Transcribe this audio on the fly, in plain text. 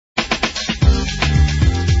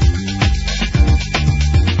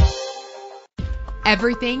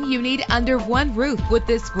Everything you need under one roof with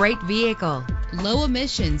this great vehicle. Low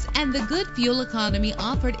emissions and the good fuel economy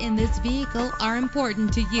offered in this vehicle are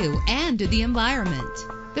important to you and to the environment.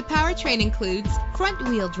 The powertrain includes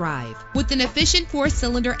front-wheel drive With an efficient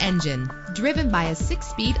 4-cylinder engine, driven by a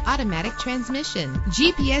 6-speed automatic transmission.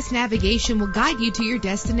 GPS navigation will guide you to your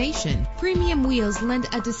destination. Premium wheels lend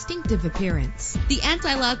a distinctive appearance. the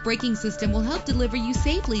anti-lock braking system will help deliver you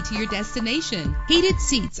safely to your destination. Heated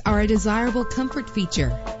seats are a desirable comfort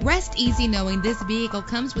feature. Rest easy knowing this vehicle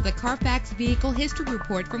comes with a Carfax Vehicle History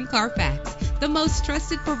Report from Carfax, the most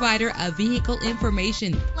trusted provider of vehicle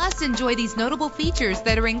information. Plus, enjoy these notable features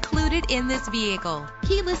that are included in this vehicle: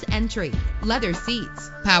 keyless entry, leather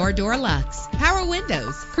seats, Power door locks, power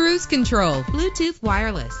windows, cruise control, Bluetooth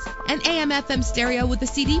wireless, an AM/FM stereo with a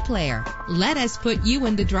CD player. Let us put you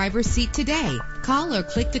in the driver's seat today. Call or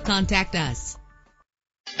click to contact us.